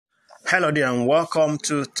Hello there and welcome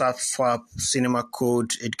to TAPSWAP Cinema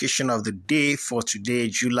Code Education of the Day for today,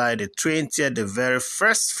 July the 20th, the very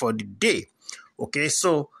first for the day. Okay,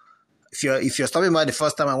 so if you're stopping by the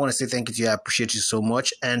first time, I want to say thank you to you. I appreciate you so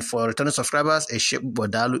much. And for returning subscribers, Eshep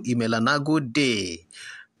Bodalu email and a good day.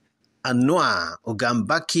 Anoa,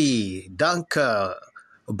 Ogambaki, Danka,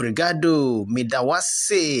 Obrigado,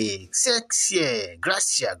 Midawase, Sexie,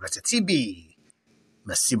 Gracia, Tibi.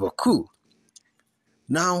 Merci beaucoup.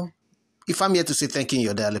 Now, if I'm here to say thank you in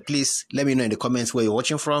your dialect, please let me know in the comments where you're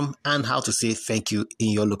watching from and how to say thank you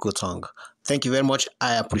in your local tongue. Thank you very much.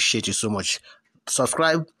 I appreciate you so much.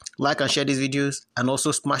 Subscribe, like, and share these videos, and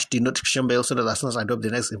also smash the notification bell so that as soon as I drop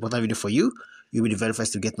the next important video for you, you'll be the very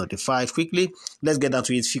first to get notified quickly. Let's get down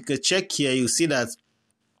to it. If you could check here, you see that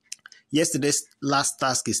yesterday's last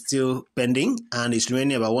task is still pending and it's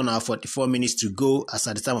remaining about 1 hour 44 minutes to go as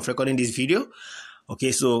at the time of recording this video.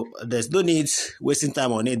 Okay, so there's no need wasting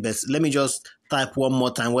time on it, but let me just type one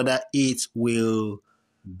more time whether it will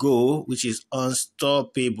go, which is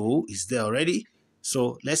unstoppable. Is there already?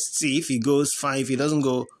 So let's see if it goes fine. If it doesn't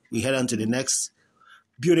go, we head on to the next.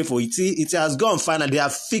 Beautiful. It has gone finally. They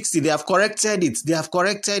have fixed it. They have corrected it. They have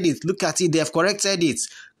corrected it. Look at it. They have corrected it.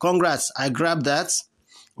 Congrats. I grabbed that.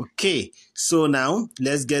 Okay, so now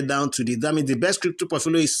let's get down to that means the best crypto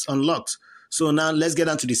portfolio is unlocked. So now let's get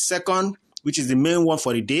down to the second, which is the main one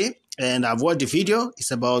for the day. And I've watched the video. It's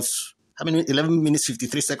about, how many? 11 minutes,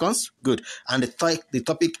 53 seconds. Good. And the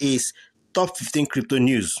topic is top 15 crypto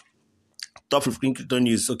news. Top 15 crypto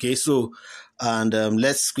news. Okay, so, and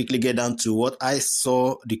let's quickly get down to what I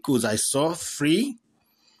saw, the codes I saw. Free,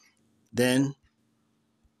 then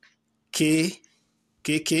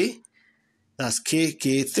KKK, that's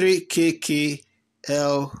KK, 3KK,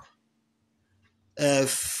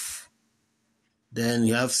 LF, then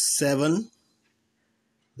you have 7,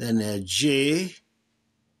 then J,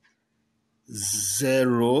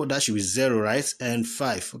 0, that should be 0, right? And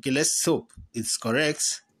 5. Okay, let's hope it's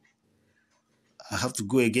correct. I have to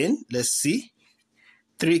go again. Let's see.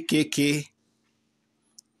 3KK.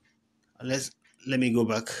 Let me go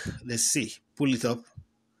back. Let's see. Pull it up.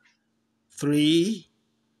 3.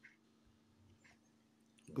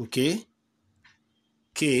 Okay.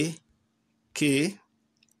 K.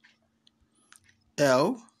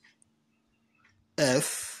 L.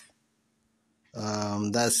 F.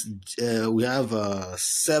 That's we have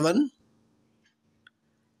 7.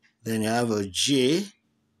 Then you have a J.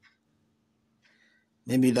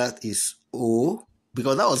 Maybe that is O,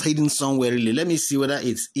 because that was hidden somewhere really. Let me see whether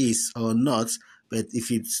it is or not. But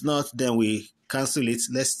if it's not, then we cancel it.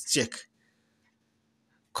 Let's check.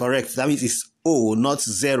 Correct. That means it's O, not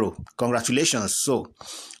 0. Congratulations. So,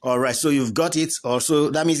 all right. So you've got it. Also,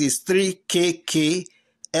 that means it's 3KK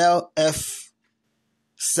LF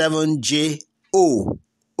 7J O.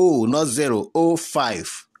 O, not 0.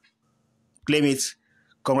 O5. Claim it.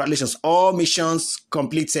 Congratulations. All missions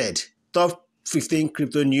completed. Top 15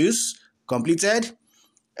 crypto news completed.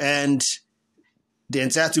 And the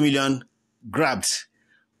entire 2 million grabbed.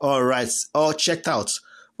 All right. All checked out.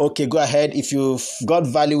 Okay, go ahead. If you've got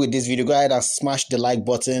value with this video, go ahead and smash the like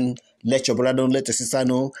button. Let your brother know. Let your sister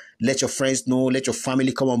know. Let your friends know. Let your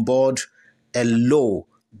family come on board. Hello.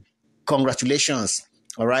 Congratulations.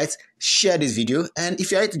 All right. Share this video. And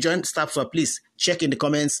if you're ready to join TAPSWAP, please check in the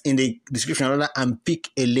comments in the description and pick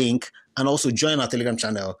a link. And also join our Telegram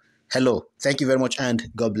channel. Hello. Thank you very much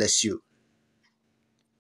and God bless you.